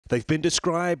They've been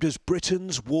described as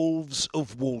Britain's wolves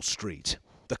of Wall Street,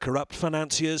 the corrupt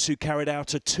financiers who carried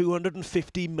out a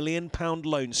 £250 million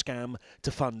loan scam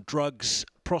to fund drugs,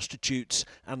 prostitutes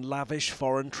and lavish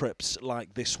foreign trips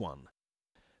like this one.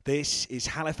 This is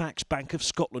Halifax Bank of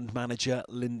Scotland manager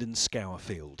Lyndon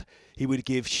Scourfield. He would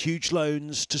give huge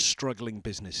loans to struggling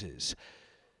businesses,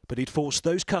 but he'd forced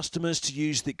those customers to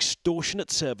use the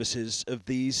extortionate services of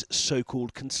these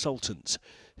so-called consultants,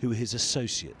 who were his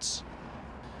associates.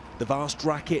 The vast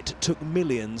racket took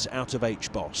millions out of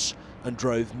HBOS and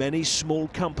drove many small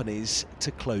companies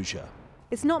to closure.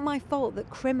 It's not my fault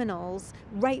that criminals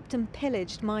raped and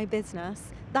pillaged my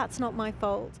business. That's not my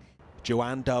fault.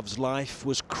 Joanne Dove's life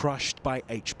was crushed by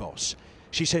HBOS.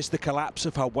 She says the collapse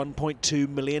of her £1.2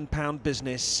 million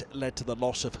business led to the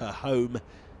loss of her home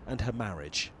and her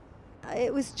marriage.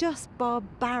 It was just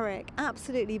barbaric,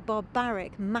 absolutely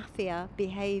barbaric mafia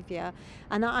behaviour,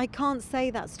 and I can't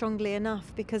say that strongly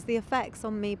enough because the effects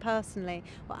on me personally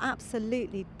were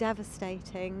absolutely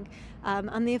devastating,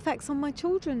 and the effects on my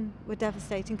children were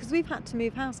devastating because we've had to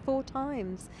move house 4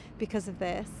 times because of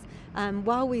this,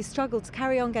 while we struggle to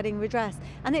carry on getting redress,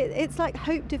 and it's like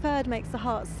hope deferred makes the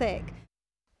heart sick.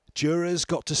 Jurors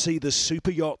got to see the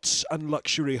super yachts and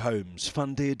luxury homes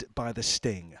funded by the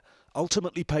sting,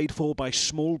 ultimately paid for by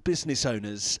small business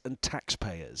owners and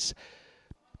taxpayers.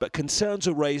 But concerns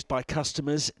were raised by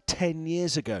customers 10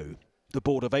 years ago. The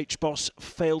board of HBOS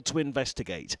failed to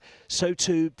investigate. So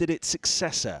too did its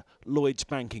successor, Lloyds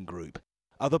Banking Group.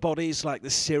 Other bodies like the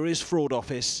Serious Fraud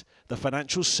Office, the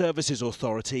Financial Services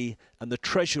Authority and the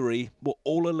Treasury were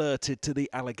all alerted to the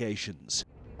allegations.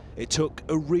 It took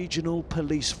a regional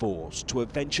police force to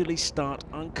eventually start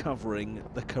uncovering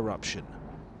the corruption.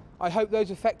 I hope those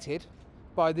affected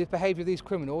by the behaviour of these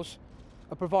criminals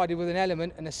are provided with an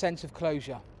element and a sense of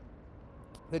closure,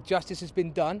 that justice has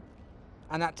been done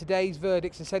and that today's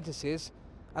verdicts and sentences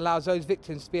allows those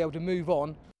victims to be able to move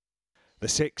on. The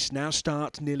 6 now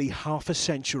start nearly half a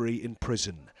century in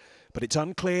prison, but it's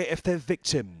unclear if their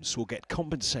victims will get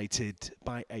compensated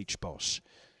by HBOS.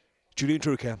 Julian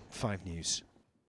Drucker, 5 News.